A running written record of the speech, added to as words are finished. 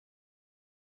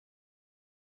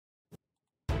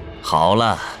好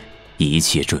了，一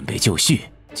切准备就绪，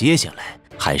接下来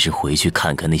还是回去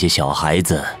看看那些小孩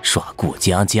子耍过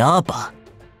家家吧。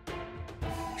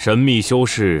神秘修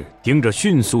士盯着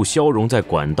迅速消融在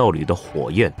管道里的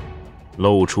火焰，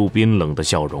露出冰冷的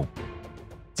笑容。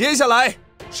接下来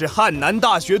是汉南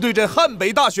大学对阵汉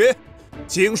北大学，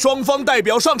请双方代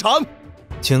表上场，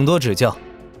请多指教。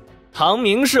唐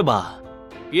明是吧？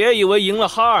别以为赢了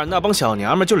哈尔那帮小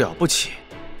娘们就了不起，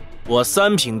我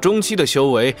3品中期的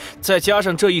修为，再加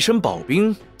上这一身宝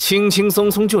兵，轻轻松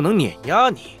松就能碾压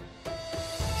你。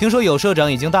听说有社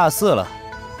长已经大4了，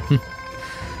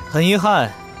很遗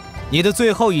憾，你的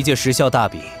最后一届时效大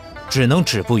比只能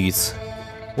止步于此，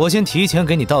我先提前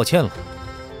给你道歉了。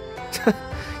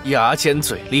牙尖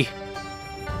嘴利。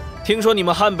听说你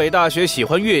们汉北大学喜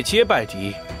欢越阶拜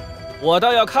敌，我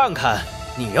倒要看看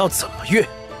你要怎么越。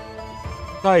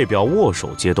代表握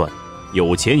手阶段，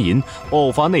有钱银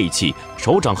爆发内气，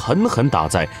手掌狠狠打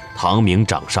在唐明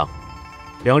掌上，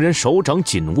两人手掌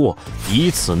紧握，以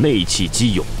此内气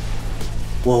激涌。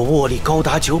我握力高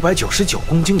达999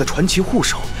公斤的传奇护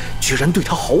手，居然对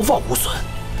他毫发无损。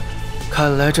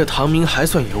看来这唐明还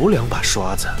算有2把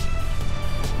刷子。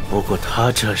不过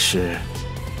他这是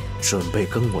准备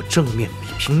跟我正面比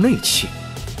拼内气。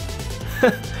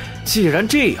哼，既然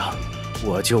这样，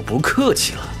我就不客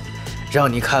气了，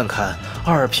让你看看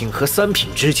2品和3品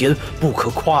之间不可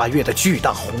跨越的巨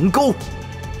大鸿沟。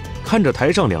看着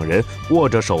台上两人握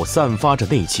着手，散发着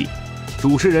内气，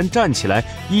主持人站起来，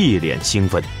一脸兴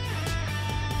奋。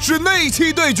是内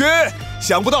气对决，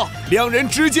想不到两人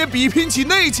直接比拼起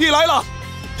内气来了。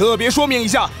特别说明一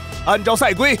下，按照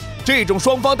赛规，这种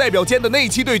双方代表间的内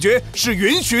气对决是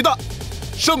允许的，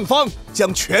胜方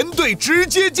将全队直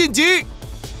接晋级。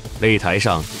擂台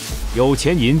上，有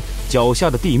钱银脚下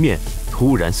的地面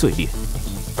突然碎裂，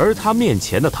而他面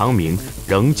前的唐明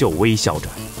仍旧微笑着。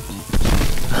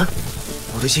啊，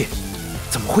不对劲，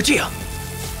怎么会这样？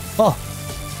哦，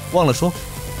忘了说，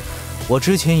我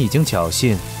之前已经侥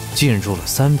幸进入了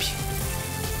3品，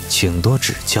请多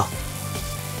指教。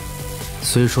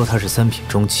虽说他是3品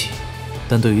中期，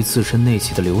但对于自身内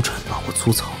气的流转把握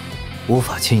粗糙，无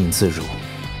法牵引自如，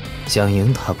想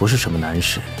赢他不是什么难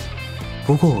事。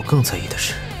不过我更在意的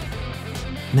是，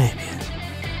那边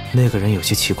那个人有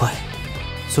些奇怪，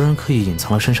虽然刻意隐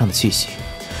藏了身上的气息，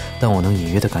但我能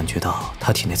隐约地感觉到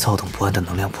他体内躁动不安的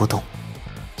能量波动。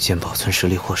先保存实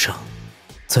力获胜，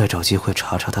再找机会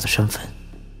查查他的身份。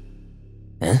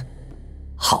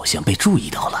好像被注意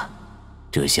到了，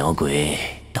这小鬼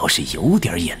倒是有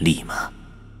点眼力嘛。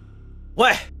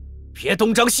喂，别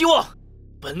东张西望，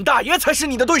本大爷才是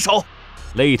你的对手。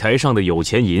擂台上的有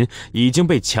钱银已经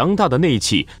被强大的内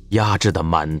气压制得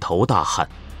满头大汗，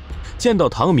见到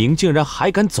唐明竟然还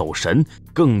敢走神，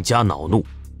更加恼怒。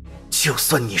就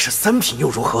算你是3品又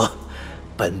如何？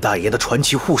本大爷的传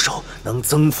奇护手能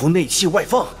增幅内气外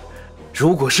放，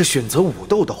如果是选择武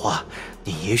斗的话，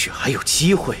你也许还有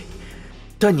机会，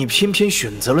但你偏偏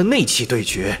选择了内气对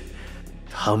决。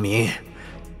唐明，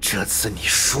这次你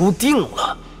输定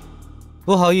了。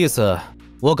不好意思，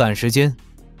我赶时间，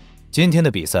今天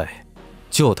的比赛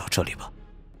就到这里吧。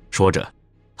说着，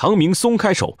唐明松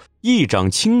开手，一掌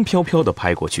轻飘飘地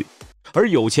拍过去，而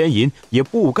有钱银也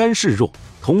不甘示弱，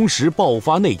同时爆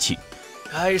发内气。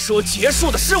该说结束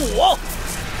的是我。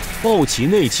爆起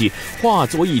内气，化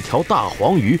作一条大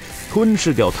黄鱼，吞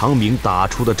噬掉唐明打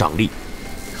出的掌力。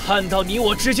看到你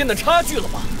我之间的差距了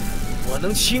吗？我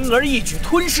能轻而易举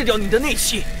吞噬掉你的内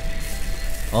气。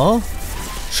哦，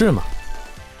是吗？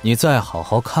你再好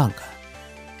好看看。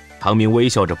唐明微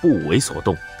笑着不为所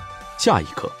动。下一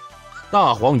刻，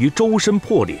大黄鱼周身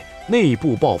破裂，内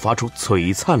部爆发出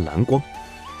璀璨蓝光。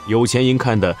有钱银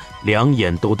看得两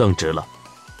眼都瞪直了。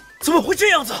怎么会这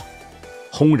样子？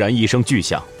轰然一声巨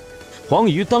响，黄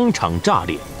鱼当场炸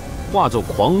裂，化作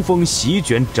狂风席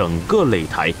卷整个擂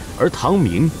台，而唐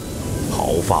明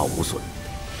毫发无损。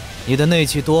你的内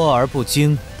气多而不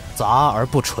精，杂而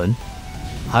不纯，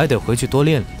还得回去多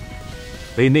练练。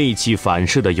被内气反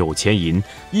噬的有钱银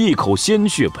一口鲜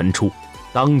血喷出，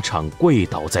当场跪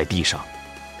倒在地上，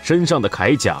身上的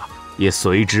铠甲也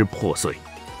随之破碎。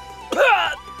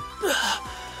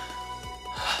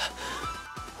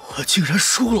我竟然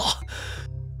输了！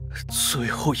最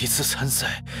后一次参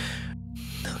赛，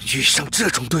能遇上这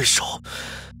种对手，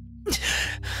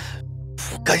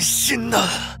不甘心呐！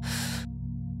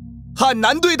汉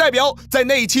南队代表在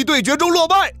内气对决中落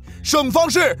败，胜方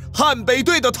是汉北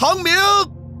队的唐明。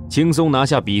轻松拿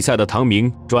下比赛的唐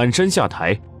明转身下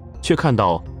台，却看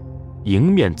到迎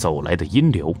面走来的阴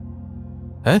流。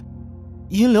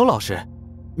阴流老师，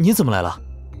你怎么来了？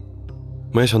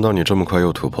没想到你这么快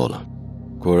又突破了，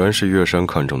果然是岳山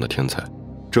看中的天才。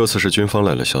这次是军方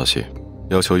来了消息，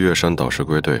要求岳山导师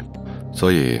归队，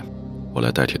所以我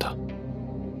来代替他。